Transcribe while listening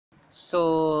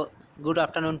So, good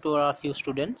afternoon to our few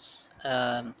students.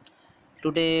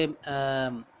 Today,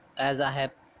 as I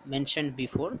have mentioned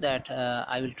before, that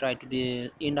I will try to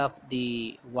end up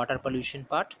the water pollution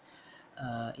part.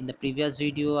 In the previous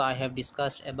video, I have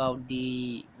discussed about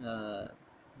the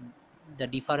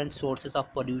different sources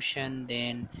of pollution,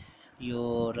 then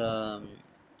your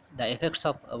the effects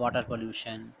of water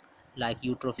pollution, like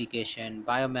eutrophication,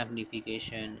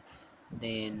 biomagnification,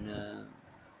 then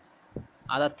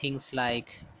other things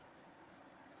like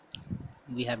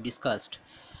we have discussed.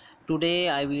 Today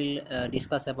I will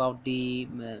discuss about the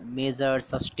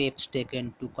measures or steps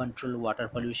taken to control water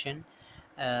pollution,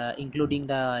 including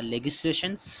the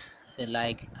legislations,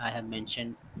 like I have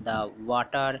mentioned the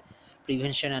Water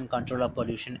Prevention and Control of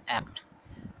Pollution Act,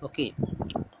 okay,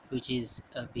 which is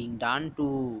being done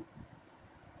to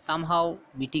somehow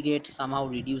mitigate, somehow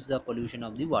reduce the pollution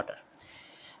of the water.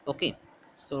 Okay,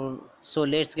 so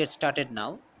let's get started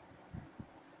now.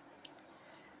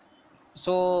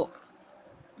 So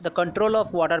the control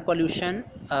of water pollution,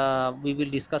 we will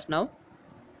discuss now.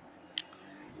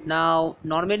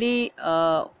 Normally,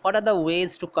 what are the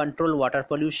ways to control water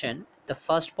pollution? The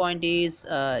first point is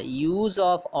use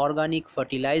of organic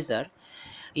fertilizer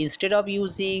instead of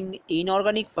using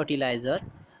inorganic fertilizer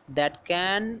that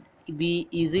can be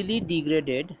easily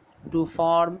degraded to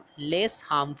form less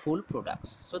harmful products.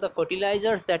 So the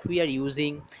fertilizers that we are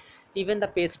using, even the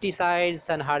pesticides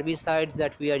and herbicides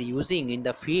that we are using in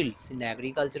the fields, in the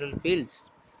agricultural fields,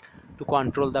 to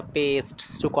control the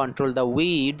pests, to control the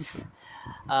weeds,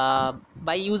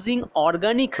 by using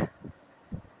organic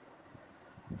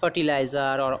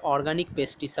fertilizer or organic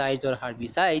pesticides or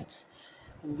herbicides,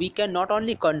 we can not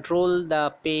only control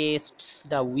the pests,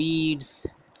 the weeds,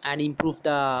 and improve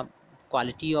the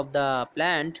quality of the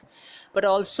plant, but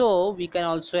also we can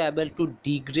also able to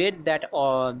degrade that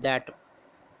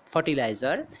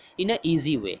fertilizer in a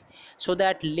easy way, so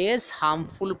that less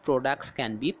harmful products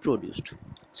can be produced.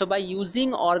 So by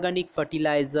using organic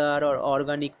fertilizer or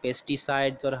organic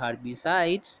pesticides or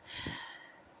herbicides,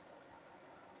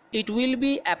 it will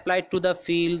be applied to the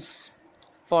fields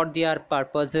for their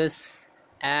purposes,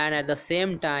 and at the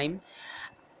same time,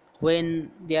 when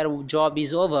their job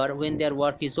is over, when their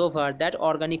work is over, that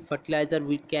organic fertilizer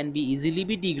can be easily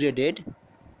be degraded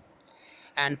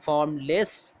and form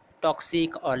less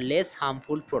toxic or less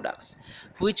harmful products,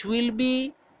 which will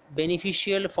be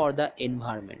beneficial for the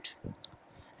environment,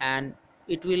 and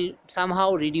it will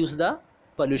somehow reduce the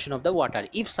pollution of the water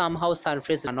if somehow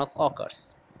surface runoff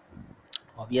occurs.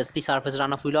 Obviously surface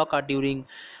runoff will occur during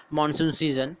monsoon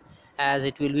season, as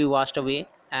it will be washed away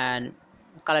and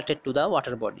collected to the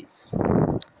water bodies.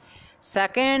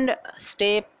 Second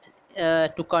step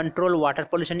to control water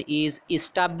pollution is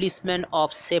establishment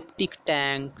of septic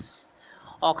tanks,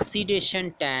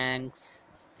 oxidation tanks,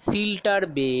 filter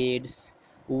beds,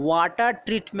 water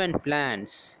treatment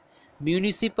plants,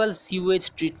 municipal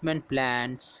sewage treatment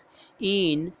plants,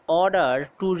 in order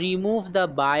to remove the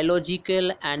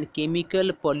biological and chemical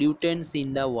pollutants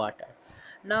in the water.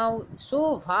 Now,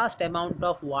 so vast amount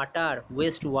of water,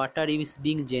 wastewater, is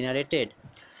being generated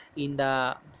in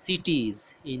the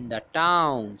cities, in the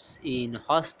towns, in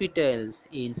hospitals,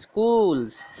 in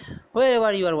schools,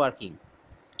 wherever you are working.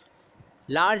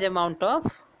 Large amount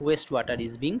of wastewater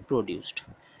is being produced.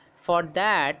 For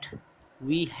that,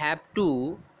 we have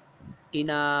to, in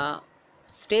a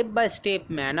step by step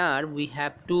manner, we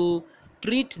have to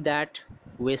treat that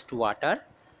wastewater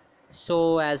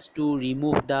so as to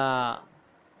remove the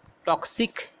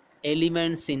toxic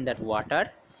elements in that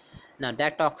water. Now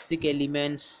that toxic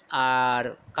elements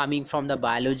are coming from the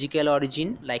biological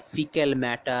origin, like fecal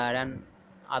matter and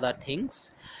other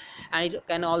things, and it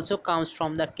can also comes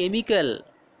from the chemical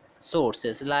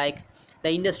sources, like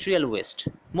the industrial waste.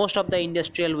 Most of the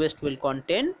industrial waste will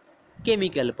contain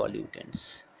chemical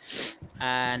pollutants,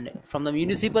 and from the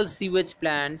municipal sewage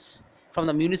plants, from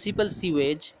the municipal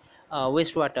sewage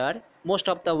wastewater, most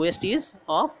of the waste is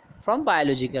of from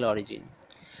biological origin.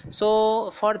 So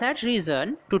for that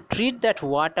reason, to treat that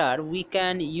water, we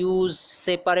can use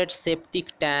separate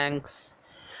septic tanks,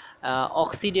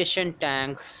 oxidation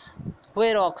tanks,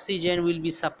 where oxygen will be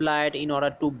supplied in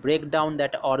order to break down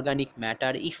that organic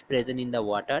matter if present in the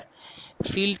water,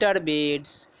 filter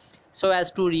beds, so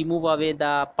as to remove away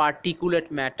the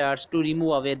particulate matters, to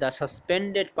remove away the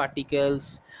suspended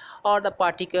particles or the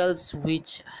particles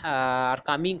which are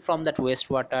coming from that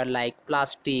wastewater, like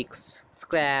plastics,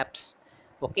 scraps,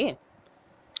 okay.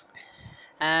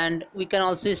 And we can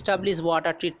also establish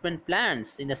water treatment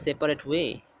plants in a separate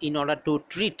way in order to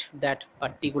treat that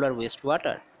particular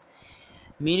wastewater.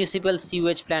 Municipal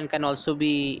sewage plant can also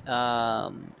be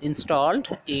installed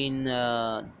in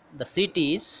the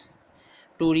cities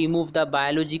to remove the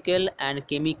biological and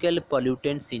chemical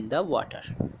pollutants in the water.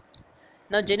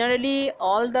 Now, generally,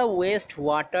 all the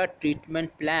wastewater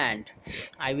treatment plant,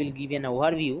 I will give an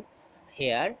overview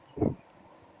here.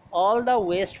 All the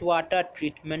wastewater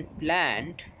treatment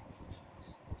plant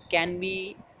can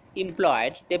be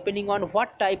employed depending on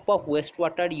what type of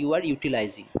wastewater you are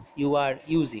utilizing, you are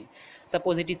using.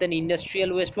 Suppose it is an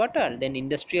industrial wastewater, then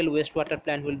industrial wastewater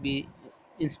plant will be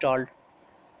installed.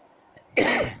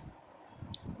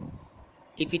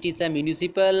 If it is a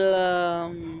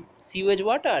municipal sewage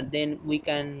water, then we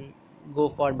can go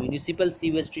for municipal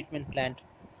sewage treatment plant.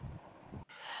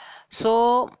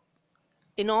 So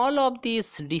in all of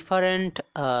these different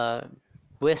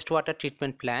wastewater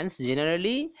treatment plants,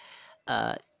 generally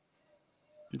uh,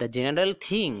 the general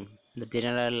thing, the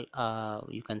general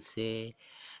you can say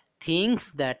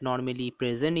things that normally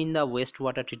present in the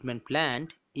wastewater treatment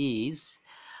plant is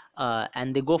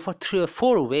and they go for 3 or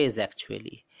 4 ways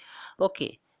actually.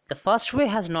 Okay, the first way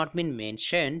has not been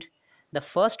mentioned. The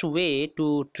first way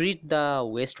to treat the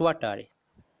wastewater,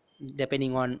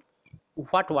 depending on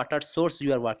what water source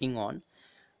you are working on,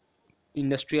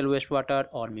 industrial wastewater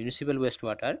or municipal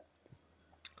wastewater.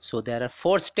 So there are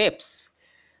 4 steps,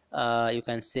 you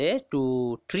can say,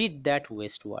 to treat that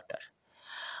wastewater.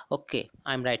 Okay,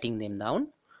 I'm writing them down.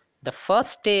 The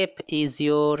first step is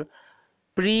your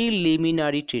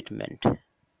preliminary treatment.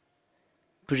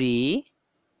 Preliminary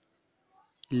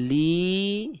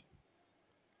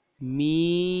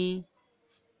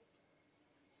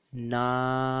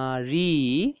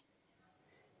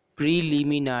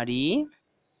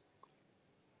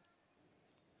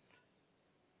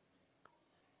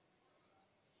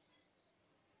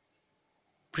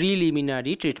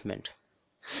preliminary treatment.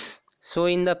 So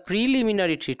in the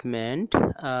preliminary treatment,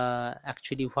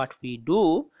 actually what we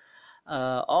do,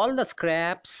 all the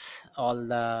scraps, all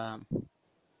the,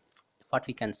 what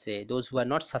we can say, those who are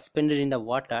not suspended in the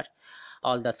water,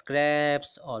 all the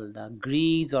scraps, all the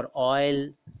grease or oil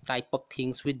type of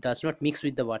things which does not mix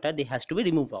with the water, they has to be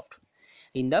removed out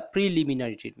in the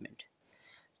preliminary treatment.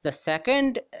 The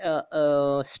second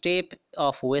step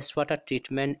of wastewater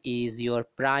treatment is your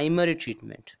primary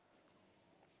treatment.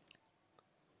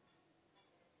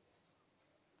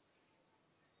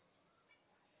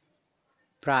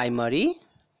 Primary,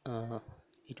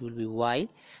 it will be Y,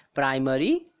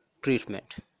 primary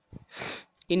treatment.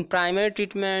 In primary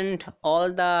treatment,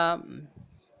 all the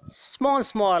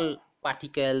small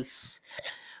particles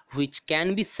which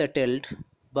can be settled,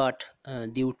 but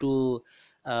due to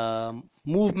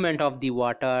movement of the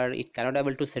water it cannot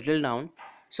able to settle down.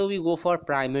 So we go for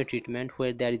primary treatment,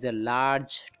 where there is a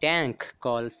large tank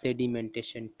called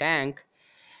sedimentation tank.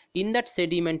 In that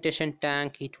sedimentation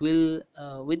tank, it will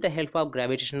with the help of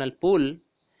gravitational pull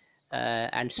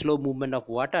and slow movement of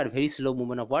water, very slow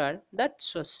movement of water, that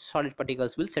solid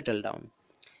particles will settle down.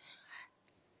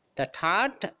 The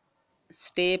third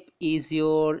step is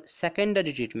your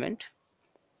secondary treatment.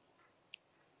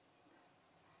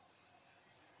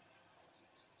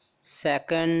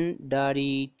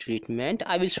 Secondary treatment,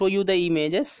 I will show you the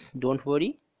images, don't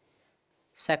worry.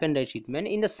 Secondary treatment.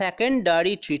 In the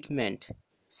secondary treatment,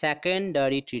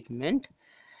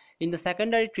 in the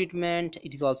secondary treatment,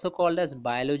 it is also called as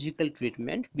biological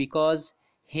treatment, because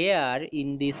here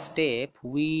in this step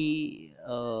we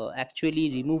actually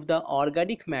remove the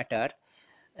organic matter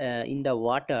in the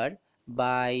water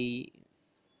by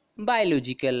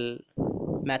biological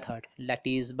method, that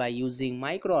is by using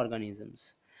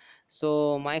microorganisms.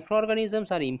 So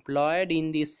microorganisms are employed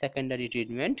in this secondary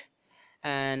treatment,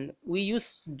 and we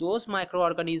use those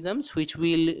microorganisms which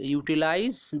will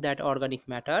utilize that organic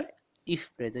matter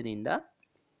if present in the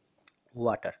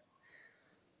water.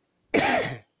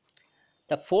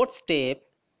 The fourth step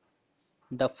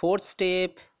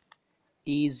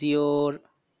is your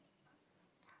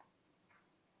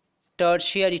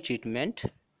tertiary treatment.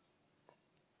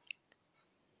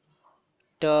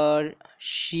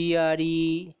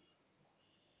 Tertiary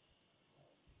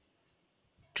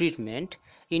treatment.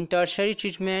 In tertiary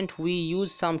treatment, we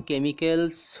use some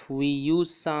chemicals, to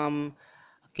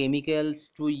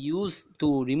use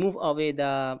to remove away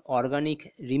the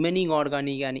remaining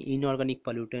organic and inorganic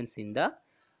pollutants in the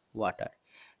water.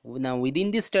 Now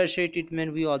within this tertiary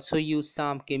treatment, we also use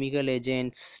some chemical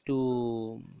agents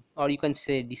to, or you can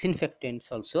say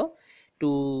disinfectants also,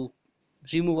 to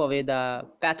remove away the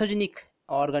pathogenic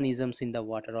organisms in the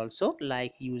water also,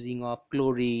 like using of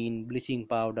chlorine, bleaching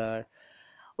powder.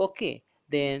 Okay,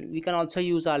 then we can also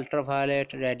use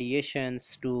ultraviolet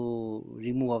radiations to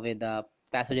remove away the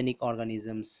pathogenic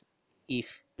organisms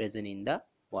if present in the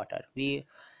water. We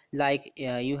like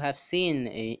you have seen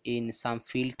in some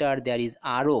filter there is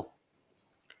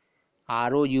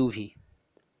ROUV.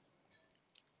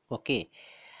 Okay,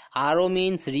 RO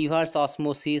means reverse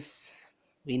osmosis.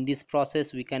 In this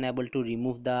process we can able to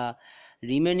remove the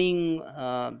remaining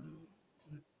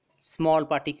small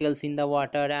particles in the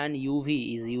water, and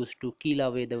UV is used to kill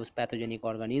away those pathogenic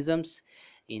organisms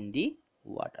in the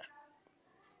water.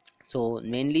 So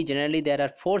mainly generally there are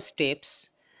 4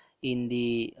 steps in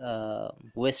the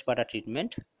wastewater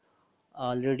treatment.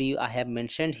 Already I have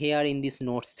mentioned here in this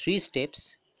notes 3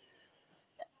 steps: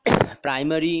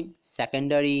 primary,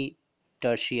 secondary,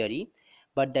 tertiary.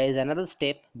 But there is another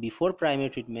step before primary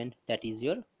treatment, that is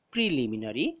your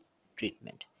preliminary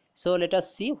treatment. So let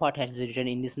us see what has been written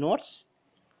in these notes.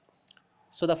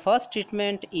 So the first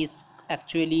treatment is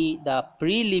actually the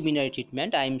preliminary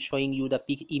treatment. I am showing you the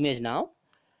image now.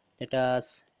 Let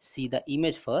us see the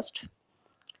image first.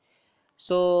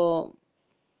 So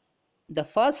the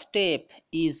first step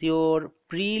is your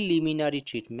preliminary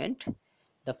treatment.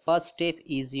 The first step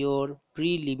is your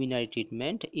preliminary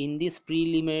treatment. In this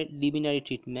preliminary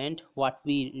treatment, what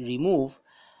we remove,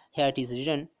 here it is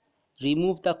written,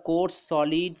 remove the coarse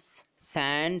solids,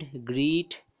 sand,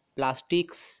 grit,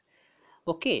 plastics.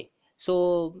 Okay,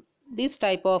 so this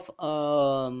type of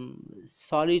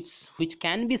solids which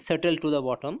can be settled to the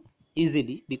bottom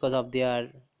easily because of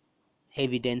their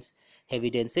heavy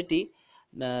density,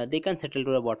 they can settle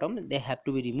to the bottom. They have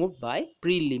to be removed by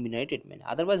preliminary treatment.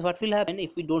 Otherwise what will happen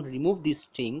if we don't remove these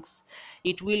things?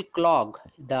 It will clog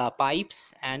the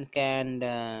pipes and can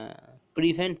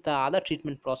prevent the other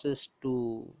treatment process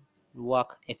to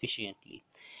work efficiently.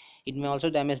 It may also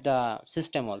damage the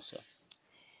system also.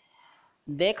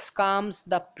 Next comes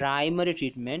the primary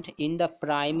treatment. In the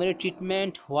primary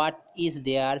treatment, what is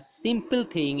there? Simple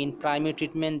thing. In primary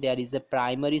treatment there is a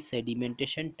primary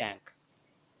sedimentation tank,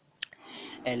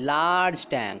 a large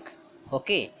tank.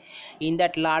 Okay, in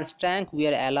that large tank we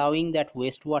are allowing that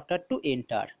wastewater to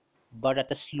enter, but at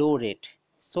a slow rate,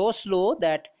 so slow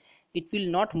that it will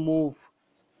not move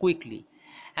quickly.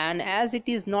 And as it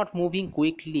is not moving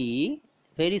quickly,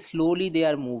 very slowly they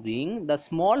are moving, the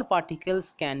small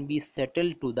particles can be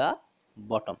settled to the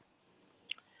bottom.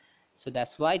 So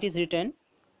that's why it is written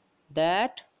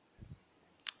that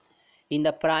in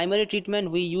the primary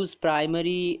treatment we use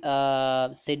primary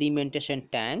sedimentation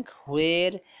tank,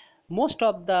 where most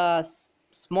of the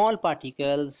small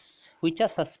particles which are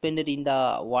suspended in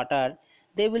the water,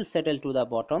 they will settle to the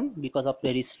bottom because of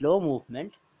very slow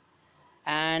movement,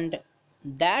 and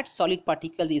that solid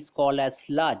particle is called as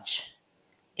sludge.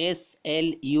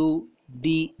 SLUDGE.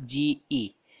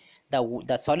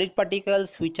 The solid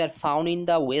particles which are found in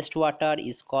the wastewater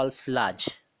is called sludge.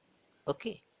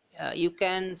 Okay, you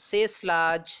can say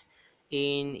sludge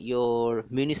in your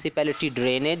municipality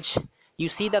drainage. You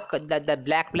see the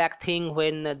black thing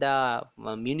when the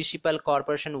municipal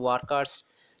corporation workers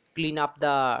clean up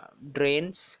the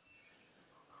drains,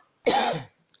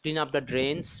 clean up the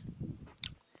drains,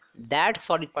 that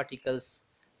solid particles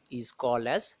is called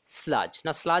as sludge.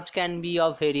 Now sludge can be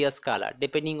of various color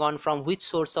depending on from which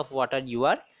source of water you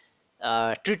are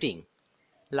treating.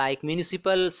 Like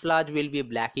municipal sludge will be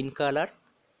black in color.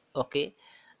 Okay,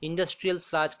 industrial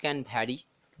sludge can vary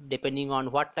depending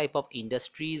on what type of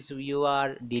industries you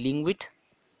are dealing with.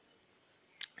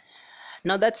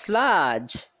 Now that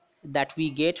sludge that we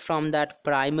get from that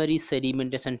primary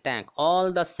sedimentation tank,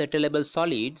 all the settleable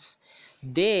solids,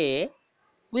 they,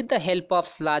 with the help of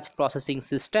sludge processing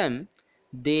system,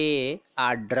 they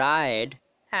are dried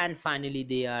and finally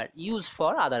they are used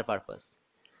for other purpose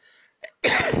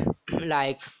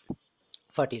like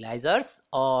fertilizers,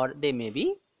 or they may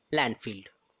be landfilled.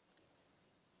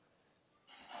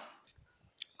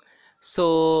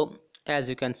 So as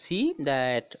you can see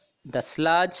that the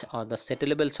sludge or the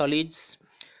settleable solids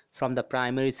from the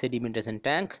primary sedimentation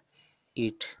tank,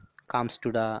 it comes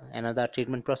to the another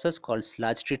treatment process called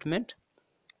sludge treatment,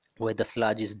 where the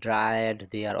sludge is dried,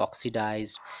 they are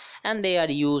oxidized, and they are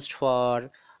used for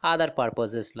other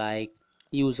purposes like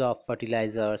use of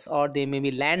fertilizers, or they may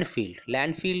be landfilled.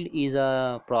 Landfill is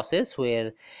a process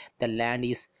where the land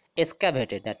is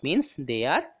excavated, that means they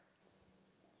are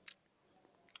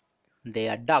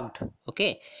dug.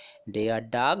 Okay, they are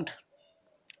dug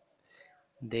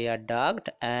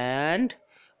and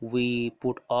we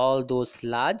put all those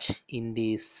sludge in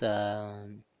this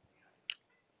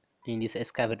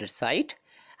excavated site,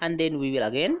 and then we will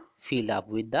again fill up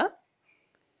with the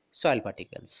soil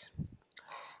particles.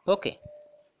 Okay,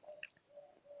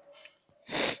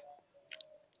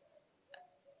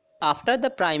 after the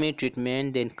primary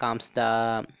treatment then comes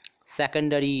the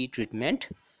secondary treatment.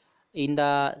 In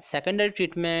the secondary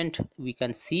treatment, we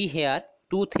can see here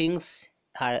two things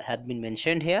have been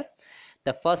mentioned here.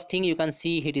 The first thing you can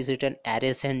see, it is written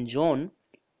aeration zone.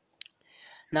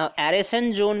 Now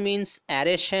aeration zone means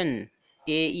aeration,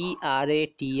 aeration.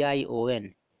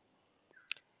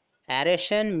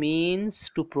 Aeration means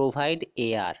to provide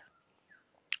air.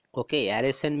 Okay,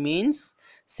 aeration means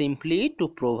simply to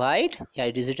provide, here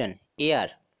it is written,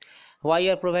 air. Why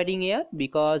you are providing air?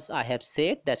 Because I have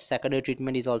said that secondary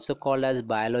treatment is also called as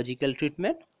biological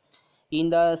treatment. In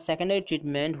the secondary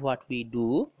treatment, what we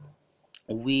do,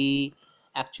 we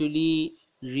actually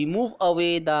remove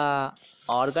away the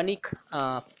organic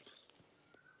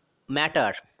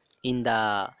matter in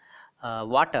the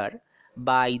water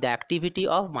by the activity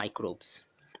of microbes.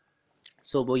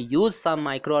 So we use some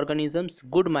microorganisms,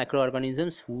 good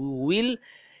microorganisms, who will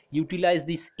utilize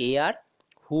this air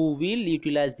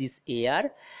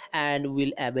and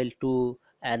will able to,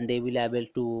 and they will able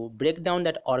to break down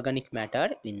that organic matter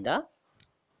in the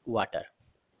water.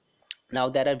 Now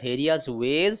there are various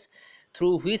ways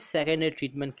through which secondary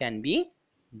treatment can be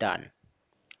done.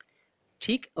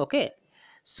 Okay,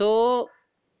 so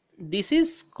this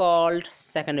is called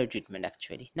secondary treatment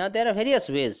actually. Now there are various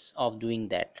ways of doing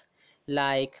that,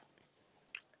 like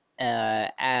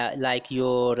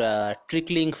your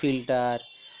trickling filter,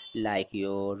 like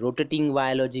your rotating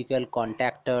biological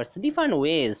contactors, different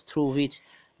ways through which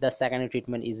the secondary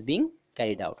treatment is being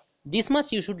carried out. This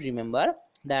much you should remember,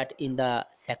 that in the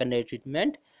secondary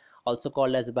treatment, also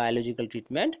called as biological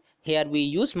treatment, here we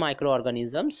use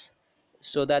microorganisms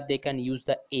so that they can use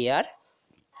the air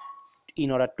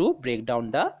in order to break down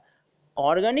the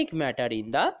organic matter in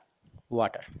the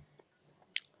water.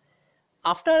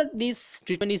 After this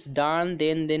treatment is done,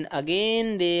 then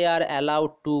again they are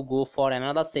allowed to go for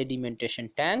another sedimentation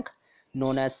tank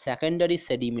known as secondary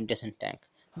sedimentation tank,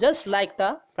 just like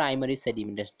the primary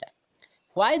sedimentation tank.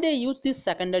 Why they use this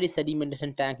secondary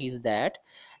sedimentation tank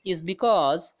is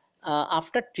because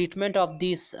after treatment of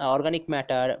this organic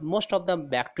matter, most of the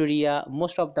bacteria,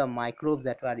 most of the microbes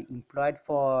that are employed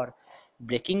for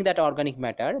breaking that organic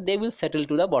matter, they will settle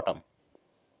to the bottom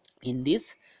in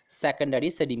this secondary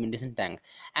sedimentation tank,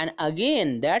 and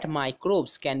again that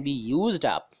microbes can be used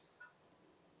up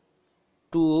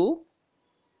to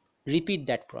repeat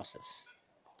that process.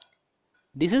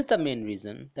 This is the main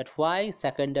reason that why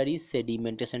secondary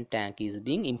sedimentation tank is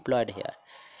being employed here.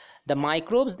 The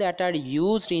microbes that are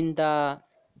used in the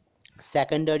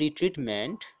secondary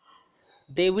treatment,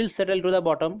 they will settle to the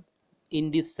bottom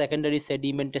in this secondary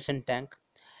sedimentation tank,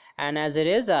 and as a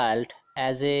result,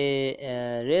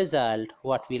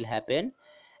 what will happen,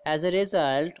 as a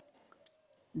result,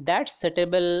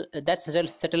 settleable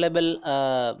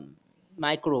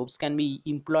microbes can be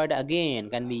employed again,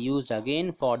 can be used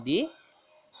again for the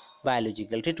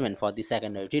biological treatment, for the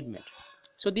secondary treatment.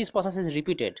 So this process is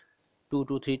repeated 2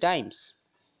 to 3 times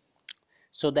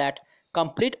so that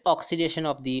complete oxidation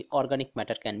of the organic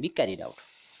matter can be carried out.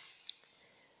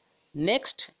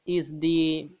 Next is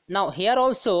the, now here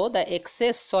also the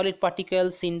excess solid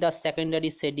particles in the secondary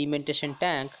sedimentation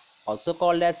tank, also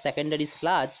called as secondary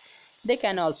sludge, they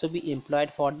can also be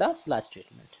employed for the sludge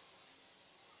treatment.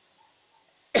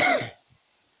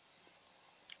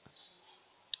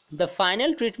 The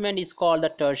final treatment is called the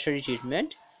tertiary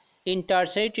treatment. In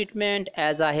tertiary treatment,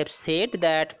 as I have said,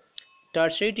 that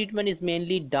tertiary treatment is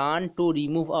mainly done to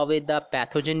remove away the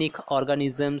pathogenic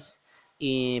organisms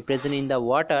present in the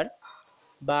water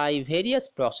by various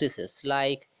processes,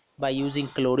 like by using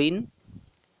chlorine.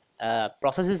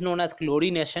 Process is known as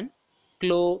chlorination,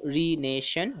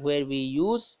 where we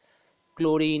use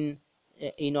chlorine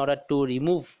in order to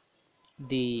remove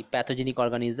the pathogenic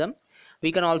organism.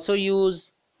 We can also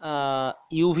use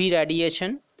UV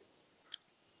radiation,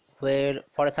 where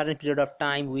for a certain period of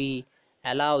time we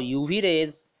allow UV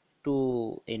rays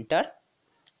to enter.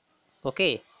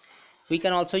 Okay, we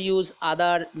can also use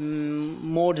other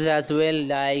modes as well,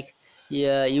 like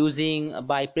using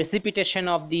by precipitation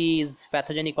of these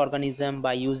pathogenic organism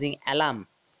by using alum.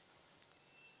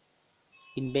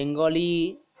 In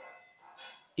Bengali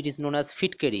it is known as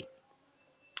fitkeri,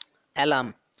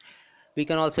 alum. We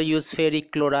can also use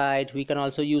ferric chloride, we can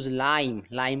also use lime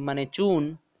mane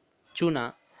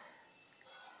chuna.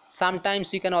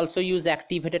 Sometimes we can also use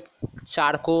activated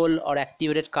charcoal or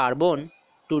activated carbon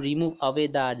to remove away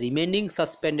the remaining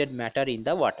suspended matter in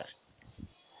the water.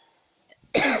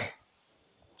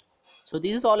 So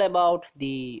this is all about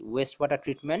the wastewater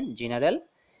treatment general.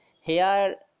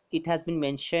 Here it has been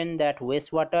mentioned that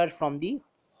wastewater from the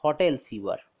hotel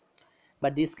sewer,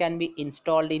 but this can be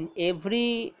installed in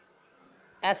every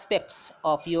aspects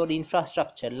of your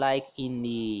infrastructure, like in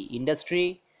the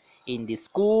industry, in the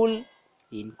school,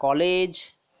 in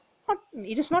college.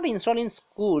 It is not installed in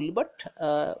school, but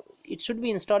it should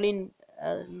be installed in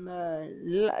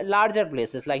larger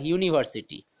places like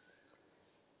university,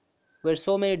 where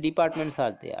so many departments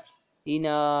are there, in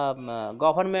a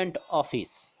government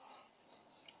office.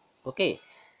 Okay,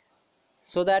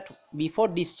 so that before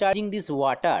discharging this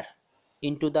water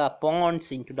into the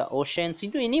ponds, into the oceans,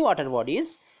 into any water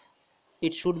bodies,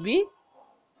 it should be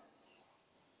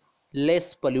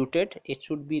less polluted, it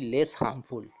should be less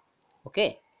harmful.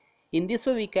 Okay, in this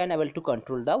way we can able to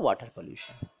control the water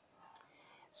pollution.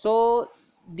 So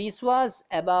this was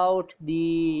about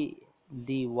the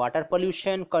water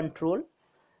pollution control.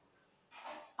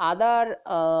 Other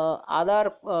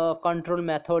control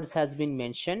methods has been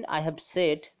mentioned, I have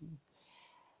said.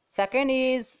 Second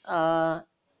is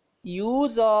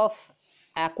use of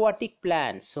aquatic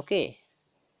plants. Okay,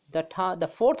 the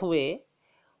fourth way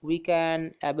we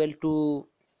can able to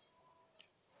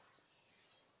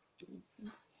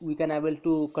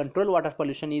control water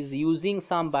pollution is using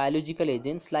some biological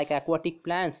agents like aquatic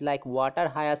plants like water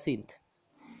hyacinth.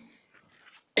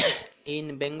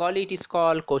 In Bengali it is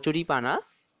called kochuri pana.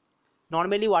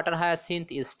 Normally water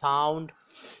hyacinth is found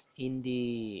in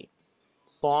the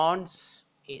ponds,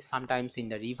 sometimes in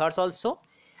the rivers also.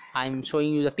 I'm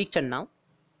showing you the picture now.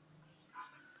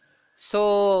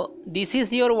 So this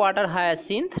is your water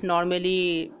hyacinth.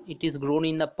 Normally it is grown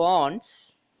in the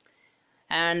ponds.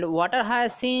 And water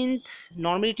hyacinth,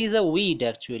 normally it is a weed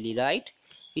actually, right?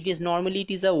 It is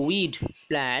a weed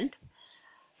plant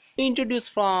introduced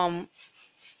from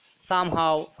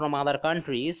somehow from other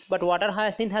countries. But water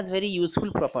hyacinth has very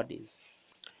useful properties,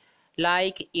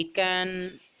 like it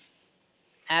can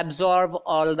absorb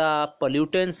all the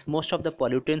pollutants, most of the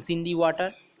pollutants in the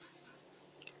water,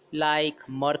 like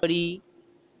mercury,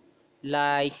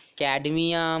 like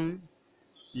cadmium,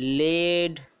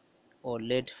 lead, or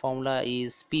lead formula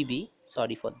is Pb,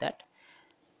 sorry for that,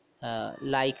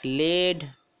 like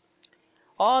lead,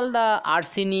 all the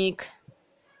arsenic,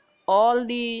 all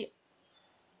the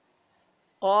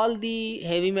all the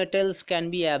heavy metals can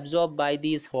be absorbed by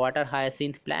this water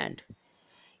hyacinth plant.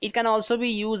 It can also be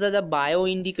used as a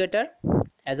bioindicator,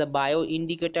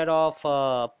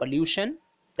 of pollution.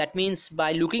 That means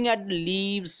by looking at the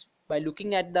leaves, by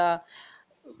looking at the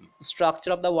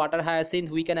structure of the water hyacinth,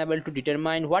 we can able to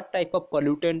determine what type of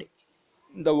pollutant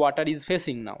the water is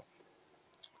facing now.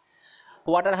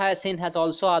 Water hyacinth has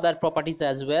also other properties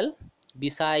as well,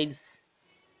 besides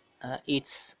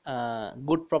its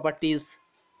good properties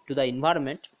to the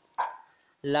environment.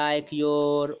 Like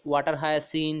your water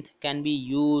hyacinth can be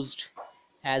used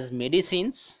as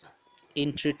medicines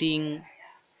in treating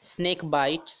snake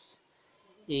bites,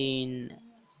 in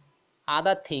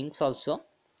other things also.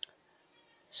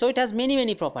 So it has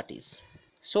many properties.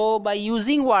 So by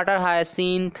using water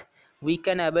hyacinth, we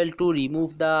can able to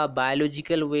remove the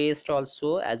biological waste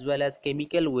also, as well as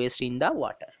chemical waste in the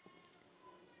water.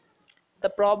 The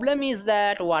problem is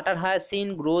that water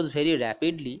hyacinth grows very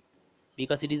rapidly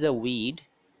because it is a weed,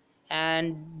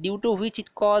 and due to which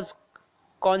it cause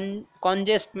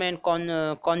congesting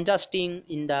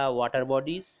in the water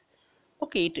bodies.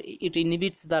 Okay, it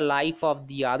inhibits the life of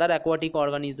the other aquatic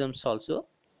organisms also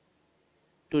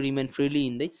to remain freely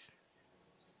in this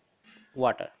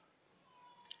water.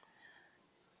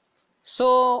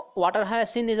 So water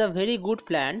hyacinth is a very good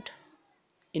plant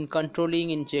in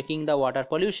controlling, in checking the water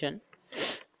pollution.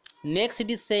 Next, it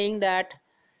is saying that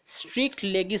strict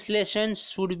legislation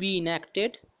should be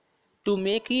enacted to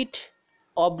make it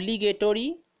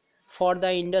obligatory for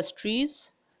the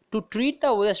industries to treat the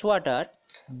wastewater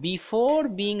before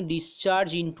being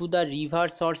discharged into the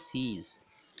rivers or seas.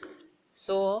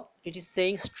 So it is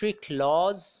saying strict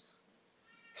laws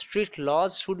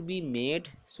should be made,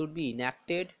 should be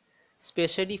enacted,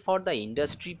 especially for the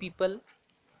industry people,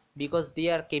 because they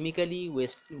are chemically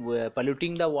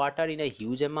polluting the water in a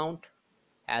huge amount.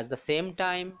 At the same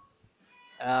time,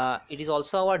 it is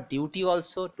also our duty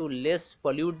also to less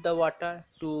pollute the water,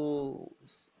 to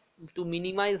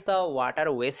minimize the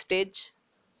water wastage.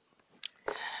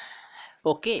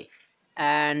 Okay,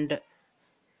 and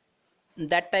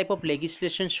that type of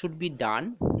legislation should be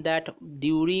done, that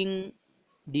during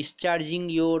discharging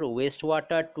your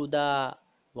wastewater to the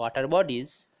water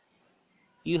bodies,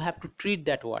 you have to treat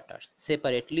that water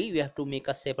separately. You have to make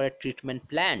a separate treatment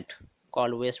plant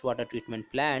called wastewater treatment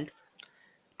plant,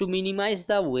 to minimize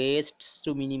the wastes,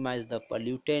 to minimize the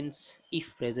pollutants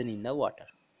if present in the water.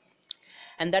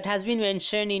 And that has been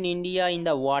mentioned in India in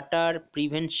the Water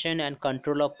Prevention and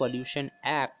Control of Pollution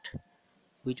Act,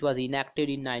 which was enacted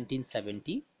in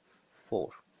 1974.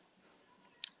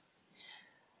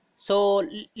 So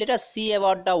let us see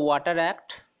about the Water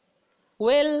Act.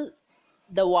 Well,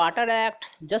 the Water Act,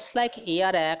 just like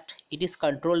Air Act, it is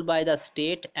controlled by the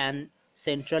state and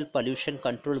central pollution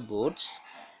control boards.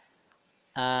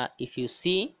 If you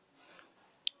see,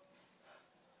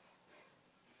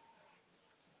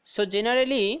 so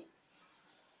generally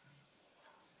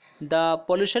the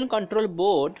pollution control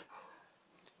board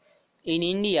in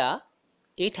India,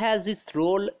 it has its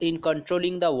role in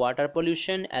controlling the water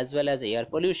pollution as well as air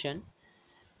pollution.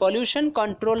 Pollution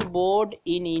Control Board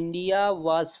in India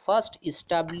was first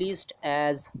established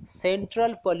as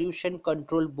Central Pollution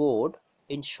Control Board,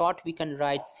 in short we can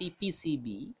write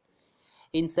CPCB,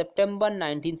 in September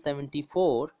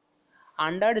 1974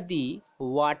 under the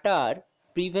Water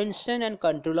Prevention and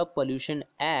Control of Pollution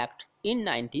Act in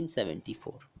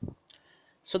 1974.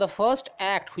 So the first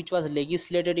act which was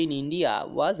legislated in India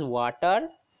was Water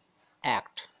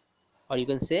Act, or you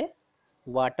can say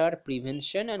Water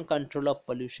Prevention and Control of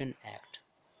Pollution Act.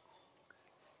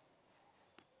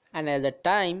 And at that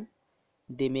time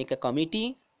they make a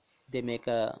committee, they make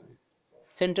a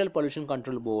Central Pollution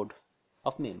Control Board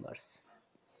of members.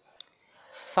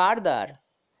 Further,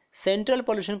 Central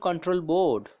Pollution Control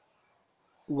Board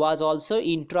was also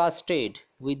entrusted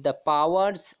with the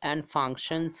powers and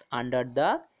functions under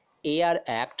the Air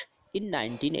Act in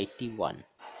 1981.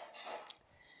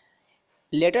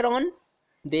 Later on,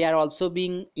 they are also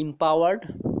being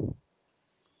empowered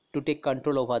to take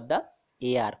control over the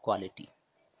air quality.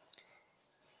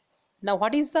 Now,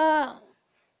 what is the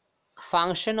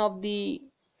function of the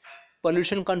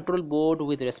Pollution Control Board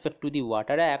with respect to the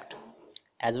Water Act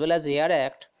as well as Air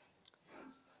Act?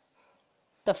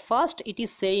 The first, it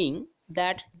is saying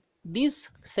that this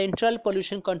Central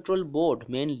Pollution Control Board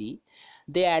mainly,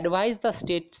 they advise the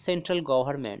state central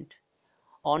government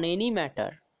on any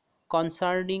matter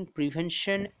concerning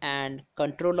prevention and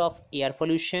control of air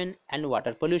pollution and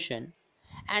water pollution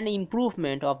and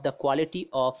improvement of the quality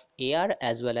of air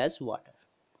as well as water.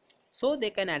 So they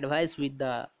can advise with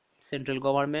the central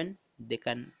government, they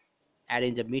can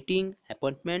arrange a meeting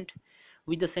appointment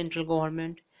with the central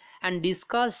government and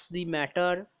discuss the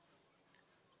matter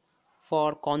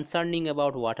for concerning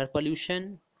about water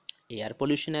pollution, air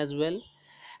pollution as well,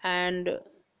 and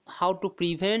how to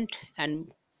prevent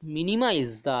and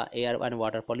minimize the air and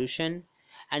water pollution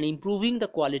and improving the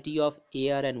quality of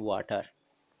air and water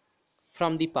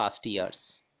from the past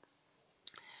years.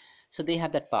 So they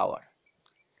have that power.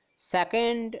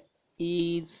 Second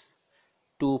is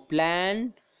to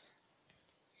plan,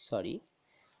 sorry,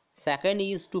 second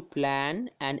is to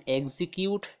plan and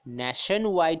execute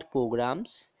nationwide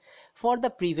programs for the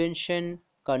prevention,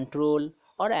 control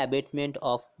or abatement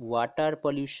of water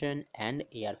pollution and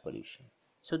air pollution.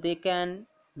 So they can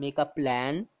make a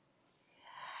plan,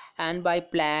 and by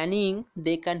planning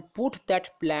they can put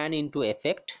that plan into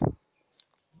effect.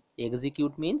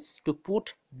 Execute means to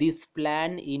put this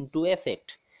plan into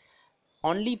effect.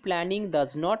 Only planning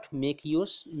does not make you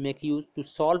to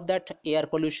solve that air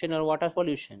pollution or water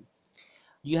pollution.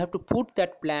 You have to put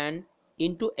that plan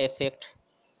into effect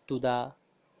to the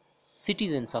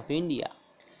citizens of India.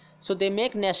 So they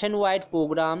make nationwide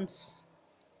programs,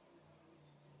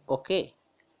 okay,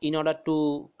 in order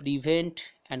to prevent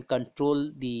and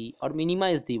control the or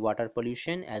minimize the water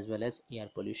pollution as well as air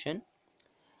pollution.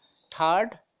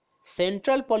 Third,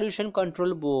 Central Pollution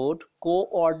Control Board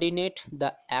coordinate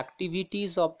the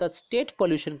activities of the State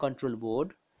Pollution Control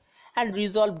Board and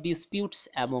resolve disputes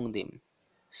among them.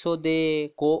 So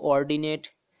they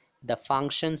coordinate the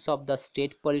functions of the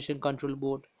State Pollution Control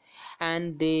Board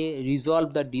and they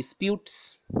resolve the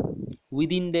disputes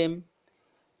within them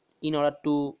in order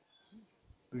to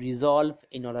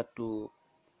in order to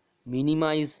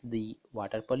minimize the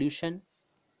water pollution.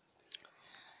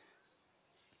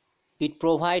 It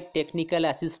provides technical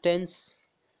assistance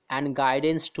and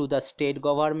guidance to the state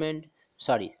government,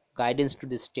 guidance to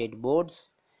the state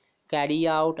boards, carry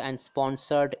out and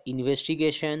sponsored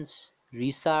investigations,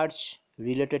 research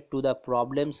related to the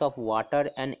problems of water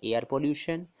and air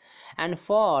pollution, and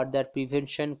for their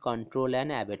prevention, control,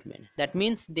 and abatement. That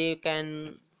means they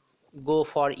can go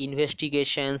for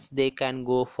investigations, they can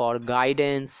go for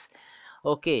guidance,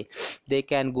 okay, they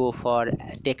can go for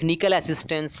technical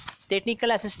assistance.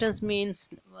 Technical assistance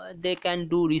means they can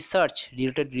do research,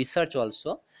 related research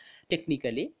also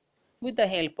technically, with the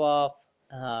help of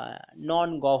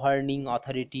non-governing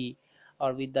authority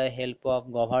or with the help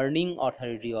of governing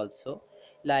authority also,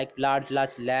 like large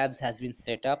labs has been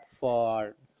set up uh,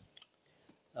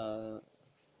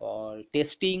 for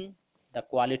testing the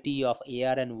quality of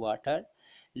air and water.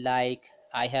 Like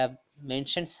I have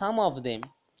mentioned some of them,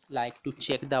 like to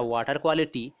check the water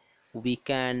quality we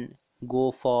can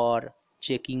go for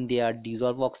checking their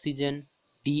dissolved oxygen,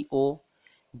 DO.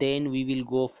 Then we will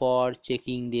go for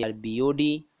checking their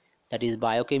BOD, that is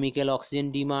biochemical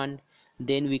oxygen demand.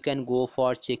 Then we can go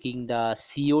for checking the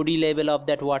COD level of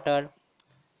that water.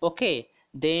 Okay,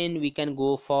 then we can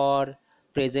go for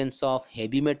presence of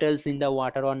heavy metals in the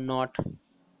water or not.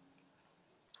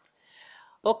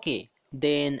 Okay,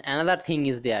 then another thing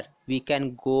is there, we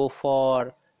can go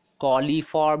for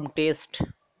coliform test.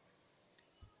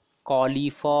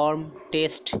 Coliform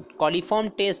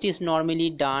test is normally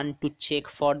done to check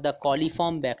for the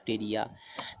coliform bacteria,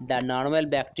 the normal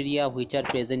bacteria which are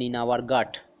present in our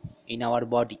gut, in our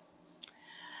body.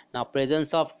 Now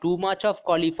presence of too much of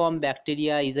coliform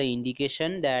bacteria is an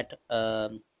indication that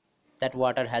that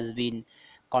water has been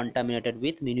contaminated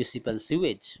with municipal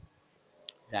sewage,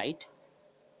 right?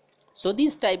 So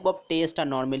these type of tests are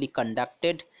normally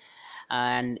conducted,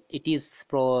 and it is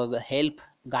help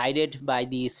guided by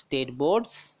the state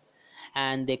boards,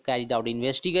 and they carried out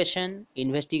investigation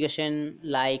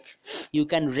like you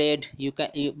can read,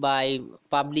 by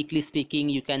publicly speaking,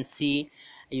 you can see,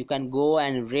 you can go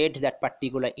and rate that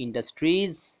particular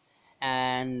industries,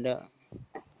 and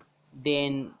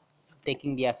then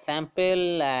taking their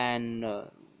sample and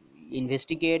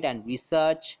investigate and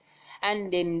research,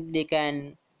 and then they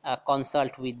can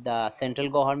consult with the central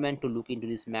government to look into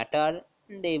this matter.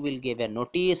 They will give a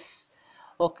notice.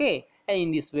 Okay, and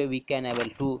in this way we can able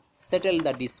to settle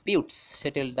the disputes,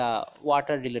 settle the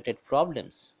water related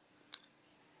problems.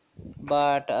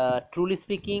 But truly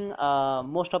speaking,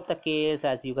 most of the case,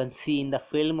 as you can see in the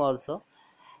film also,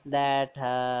 that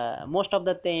most of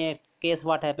the case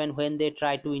what happened when they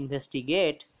try to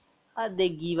investigate, they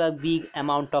give a big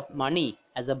amount of money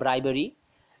as a bribery,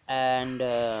 and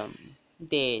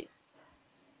they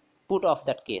put off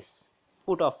that case,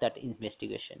 put off that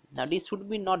investigation. Now this should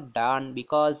be not done,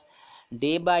 because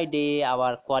day by day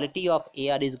our quality of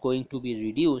air is going to be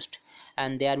reduced,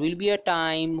 and there will be a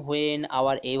time when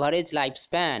our average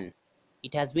lifespan,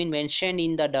 it has been mentioned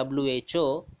in the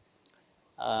WHO,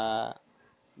 uh,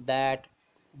 that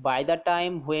by the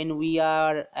time when we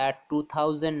are at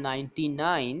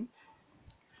 2099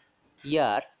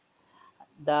 year,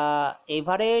 the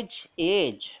average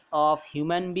age of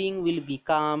human being will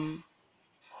become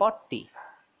 40.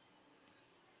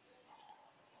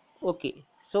 Okay,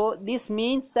 so this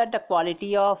means that the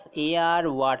quality of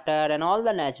air, water and all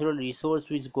the natural resource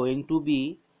is going to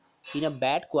be in a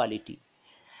bad quality,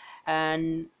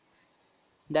 and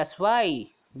that's why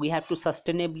we have to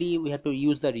sustainably, we have to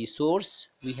use the resource,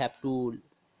 we have to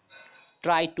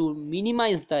try to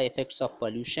minimize the effects of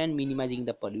pollution, minimizing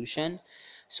the pollution,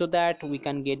 so that we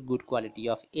can get good quality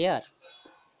of air.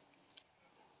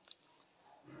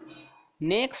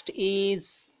 Next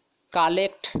is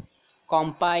collect,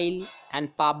 compile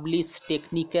and publish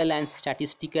technical and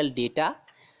statistical data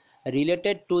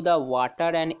related to the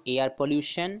water and air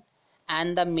pollution,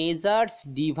 and the measures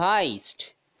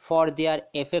devised for their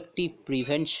effective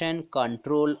prevention,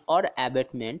 control or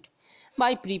abatement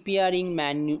by preparing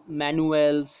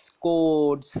manuals,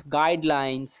 codes,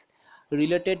 guidelines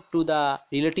relating to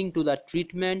the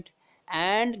treatment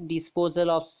and disposal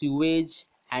of sewage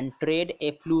and trade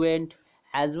effluent,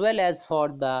 as well as for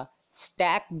the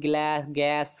stack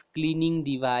gas cleaning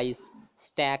device,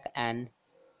 stack and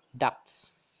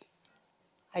ducts.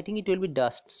 I think it will be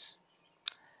dusts.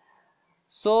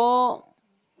 So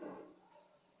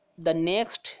the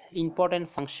next important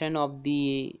function of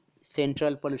the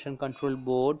Central Pollution Control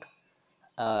Board,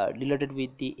 related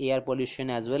with the air pollution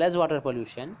as well as water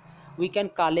pollution, we can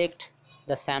collect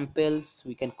the samples,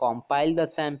 we can compile the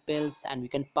samples, and we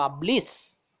can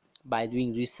publish. By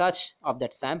doing research of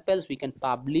that samples, we can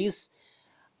publish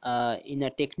in a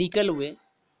technical way.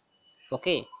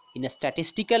 Okay, in a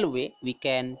statistical way we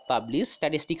can publish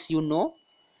statistics. You know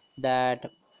that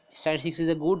statistics is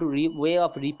a good way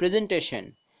of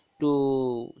representation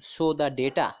to show the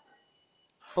data.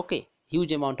 Okay,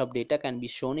 huge amount of data can be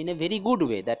shown in a very good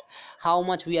way, that how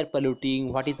much we are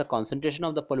polluting, what is the concentration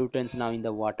of the pollutants now in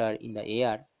the water, in the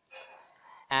air,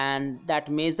 and that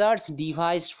measures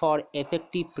devised for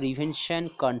effective prevention,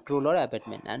 control or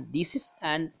abatement. And this is,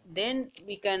 and then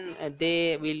we can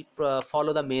they will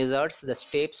follow the measures, the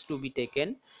steps to be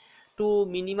taken to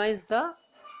minimize the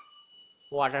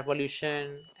water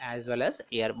pollution as well as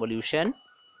air pollution.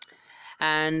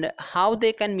 And how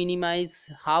they can minimize,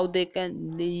 how they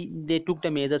took the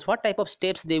measures, what type of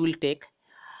steps they will take,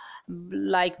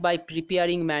 like by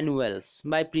preparing manuals,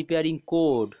 by preparing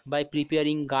code, by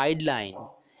preparing guideline,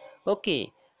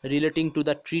 okay, relating to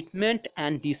the treatment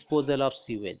and disposal of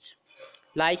sewage.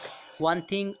 Like one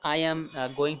thing I am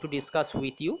going to discuss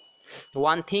with you,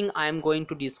 one thing I am going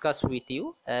to discuss with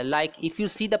you, like if you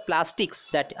see the plastics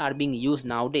that are being used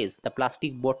nowadays, the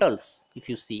plastic bottles, if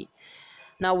you see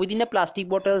now within the plastic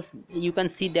bottles, you can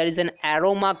see there is an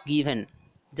arrow mark given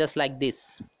just like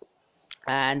this,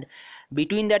 and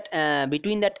between that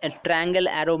triangle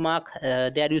arrow mark,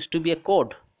 there used to be a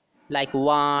code like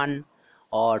 1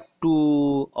 or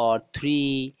 2 or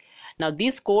 3. Now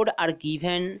these code are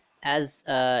given as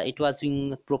it was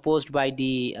being proposed by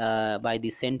the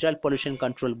central pollution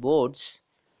control boards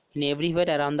in everywhere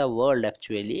around the world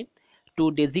actually,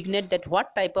 to designate that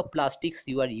what type of plastics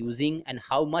you are using and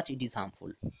how much it is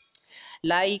harmful.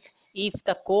 Like if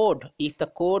the code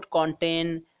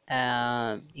contain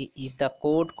if the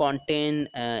code contain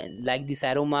like this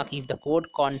arrow mark, if the code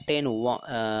contain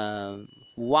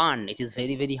one, it is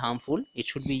very very harmful, it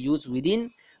should be used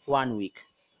within 1 week.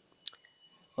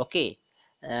 Okay.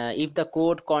 If the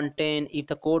code contain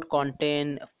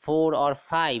 4 or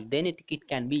 5, then it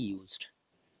can be used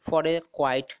for a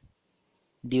quite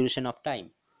duration of time.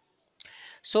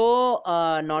 So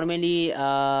normally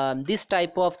this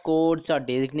type of codes or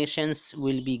designations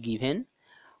will be given.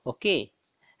 Okay.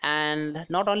 And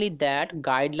not only that,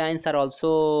 guidelines are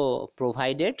also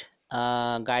provided,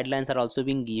 guidelines are also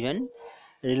being given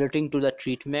relating to the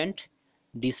treatment,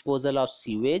 disposal of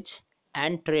sewage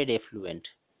and trade effluent,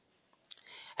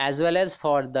 as well as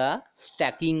for the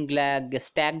stack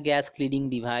gas cleaning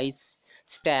device,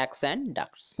 stacks and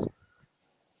ducts.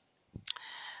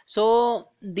 So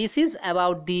this is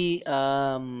about the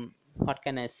what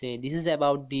can I say, this is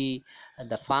about the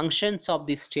functions of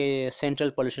the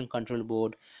central pollution control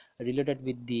board related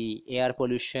with the air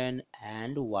pollution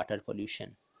and water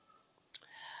pollution.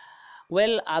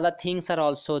 Well, other things are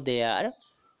also there.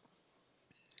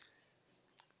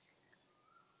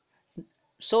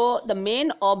 So the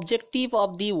main objective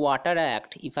of the Water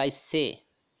Act, if I say,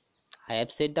 I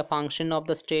have said the function of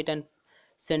the state and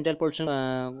central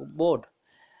pollution board.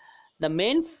 The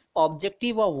main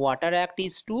objective of Water Act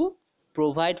is to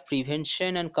provide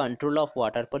prevention and control of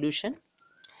water pollution,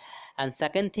 and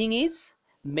second thing is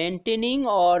maintaining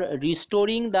or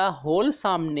restoring the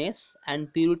wholesomeness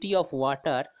and purity of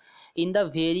water in the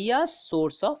various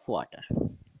source of water.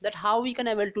 That how we can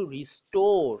able to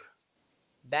restore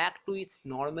back to its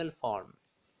normal form.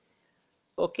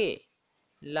 Okay.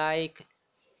 Like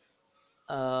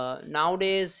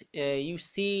nowadays you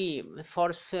see,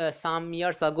 for some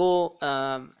years ago,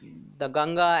 the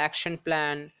Ganga action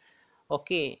plan,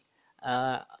 okay,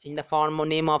 in the form or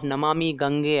name of Namami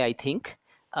Gange, I think,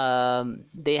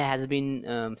 they has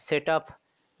been set up,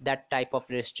 that type of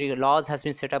laws has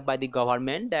been set up by the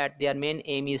government, that their main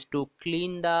aim is to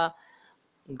clean the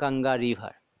Ganga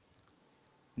river.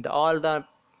 All the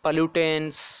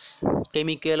pollutants,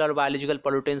 chemical or biological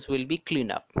pollutants, will be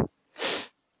cleaned up,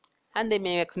 and they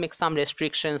may make some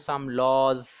restrictions, some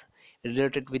laws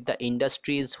related with the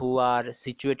industries who are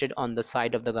situated on the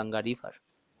side of the Ganga river.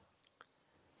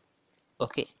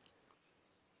 Okay.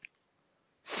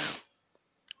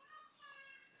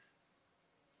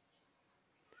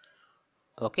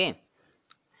 Okay.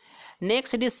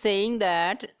 Next, it is saying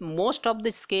that most of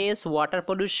this case water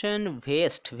pollution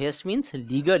waste means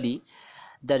legally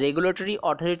the regulatory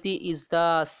authority is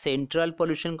the Central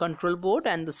Pollution Control Board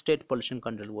and the State Pollution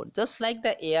Control Board. Just like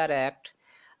the Air Act,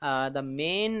 the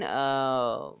main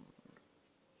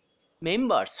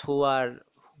members who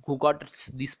got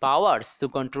these powers to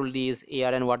control these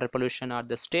air and water pollution are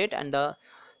the state and the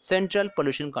Central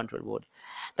Pollution Control Board.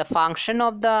 The function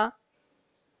of the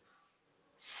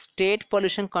State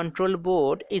Pollution Control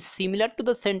Board is similar to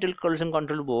the Central Pollution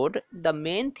Control Board. The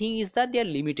main thing is that their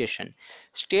limitation.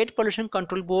 State Pollution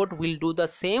Control Board will do the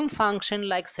same function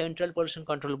like Central Pollution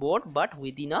Control Board, but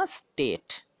within a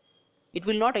state. It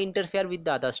will not interfere with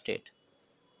the other state.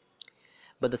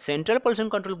 But the Central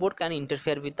Pollution Control Board can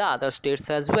interfere with the other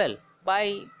states as well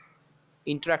by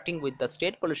interacting with the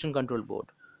State Pollution Control Board.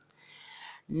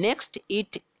 Next,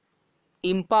 it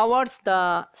empowers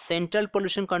the Central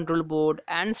Pollution Control Board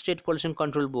and State Pollution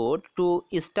Control Board to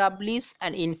establish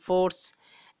and enforce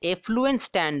effluent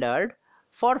standard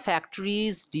for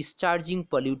factories discharging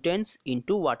pollutants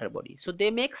into water body. So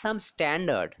they make some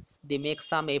standard, they make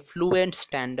some effluent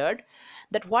standard,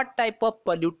 that what type of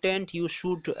pollutant you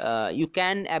should you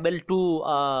can able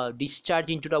to discharge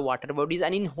into the water bodies,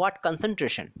 and in what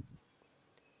concentration,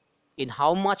 in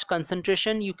how much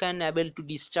concentration you can able to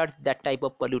discharge that type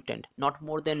of pollutant, not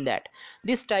more than that.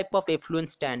 This type of effluent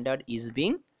standard is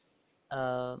being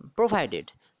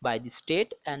provided by the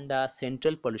state and the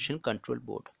Central Pollution Control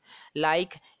Board.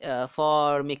 Like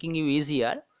for making you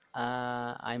easier,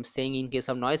 I'm saying in case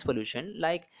of noise pollution,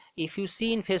 like if you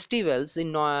see in festivals,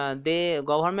 in the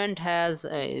government has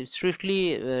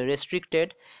strictly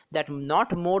restricted that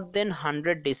not more than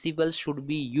 100 decibels should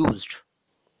be used,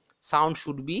 sound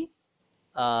should be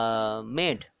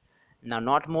made. Now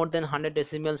not more than 100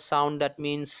 decibel sound, that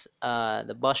means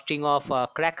the bursting of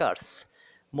crackers,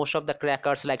 most of the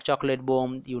crackers like chocolate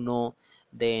bomb,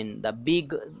 then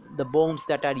the bombs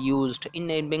that are used in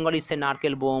Bengali say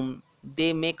narkel bomb,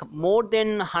 they make more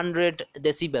than 100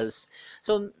 decibels.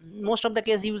 So most of the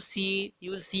case you will see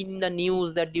in the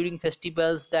news that during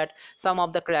festivals that some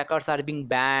of the crackers are being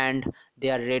banned, they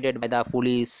are raided by the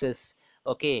police.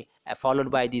 Okay,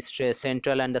 followed by the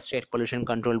central and the state pollution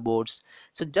control boards.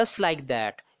 So just like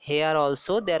that, here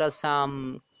also there are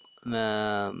some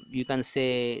you can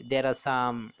say there are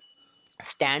some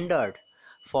standard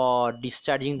for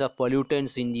discharging the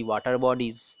pollutants in the water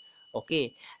bodies.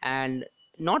 Okay, and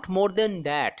not more than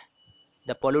that,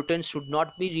 the pollutants should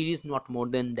not be released not more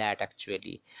than that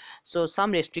actually. So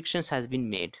some restrictions has been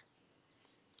made.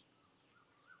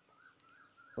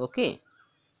 Okay,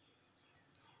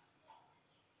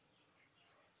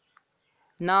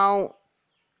 now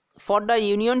for the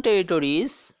union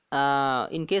territories,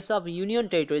 in case of union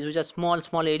territories which are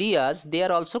small areas, they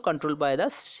are also controlled by the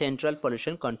central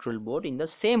pollution control board in the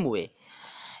same way.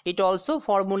 It also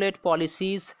formulate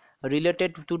policies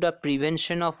related to the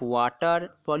prevention of water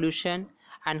pollution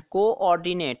and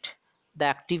coordinate the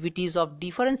activities of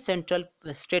different central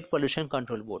state pollution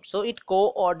control board. So it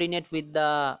coordinate with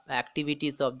the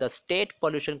activities of the state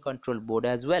pollution control board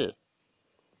as well.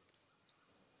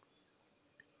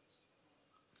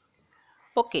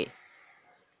 Okay,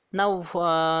 now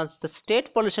the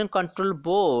state pollution control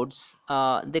boards,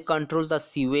 they control the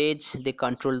sewage, they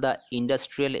control the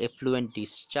industrial effluent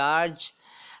discharge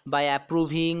by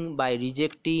approving, by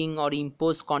rejecting or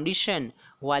impose condition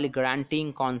while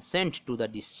granting consent to the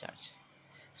discharge.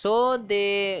 So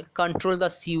they control the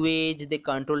sewage, they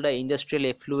control the industrial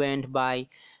effluent by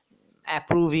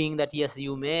approving that yes,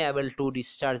 you may able to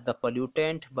discharge the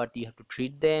pollutant, but you have to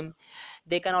treat them.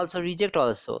 They can also reject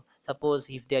also. Suppose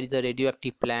if there is a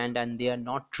radioactive plant and they are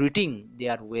not treating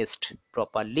their waste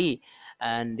properly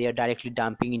and they are directly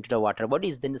dumping into the water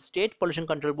bodies, then the state pollution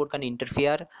control board can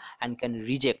interfere and can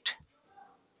reject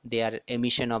their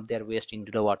emission of their waste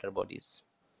into the water bodies.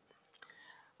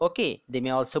 Okay, they may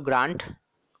also grant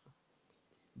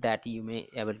that you may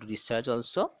able to discharge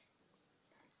also.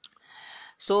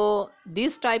 So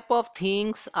these type of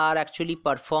things are actually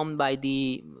performed by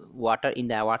the water in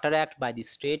the Water Act by the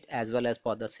state as well as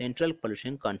for the Central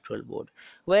Pollution Control Board.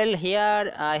 Well,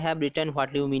 here I have written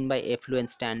what do you mean by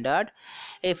effluent standard.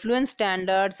 Effluent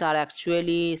standards are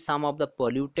actually some of the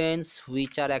pollutants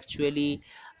which are actually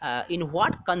in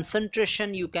what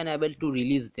concentration you can able to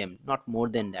release them, not more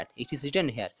than that. It is written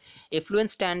here.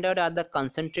 Effluent standard are the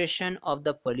concentration of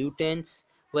the pollutants.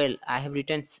 Well, I have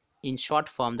written in short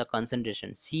form the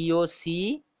concentration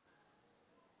COCN.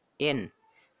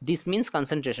 This means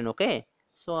concentration. Okay,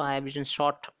 so I have written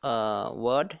short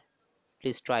word.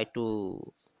 Please try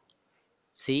to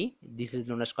see, this is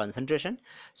known as concentration.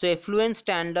 So effluent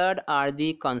standard are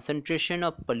the concentration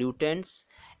of pollutants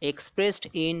expressed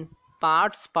in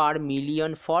parts per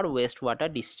million for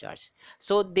wastewater discharge.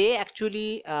 So they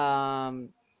actually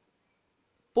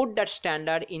put that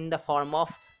standard in the form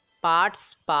of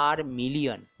parts per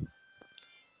million.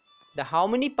 The how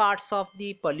many parts of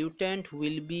the pollutant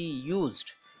will be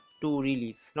used to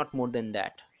release, not more than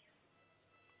that.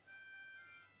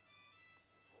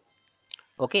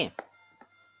 Okay,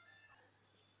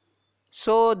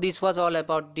 so this was all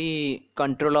about the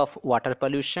control of water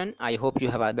pollution. I hope you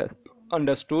have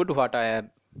understood what I have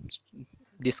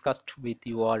discussed with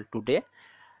you all today.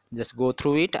 Just go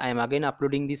through it. I am again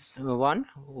uploading this one.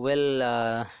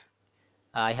 Well,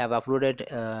 I have uploaded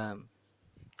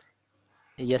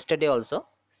yesterday also.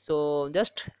 So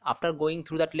just after going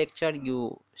through that lecture,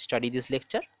 you study this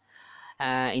lecture.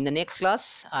 In the next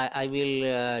class, I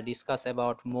will discuss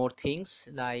about more things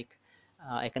like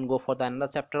I can go for the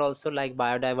another chapter also like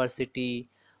biodiversity.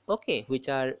 Okay, which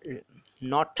are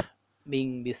not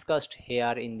being discussed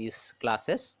here in these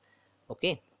classes.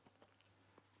 Okay.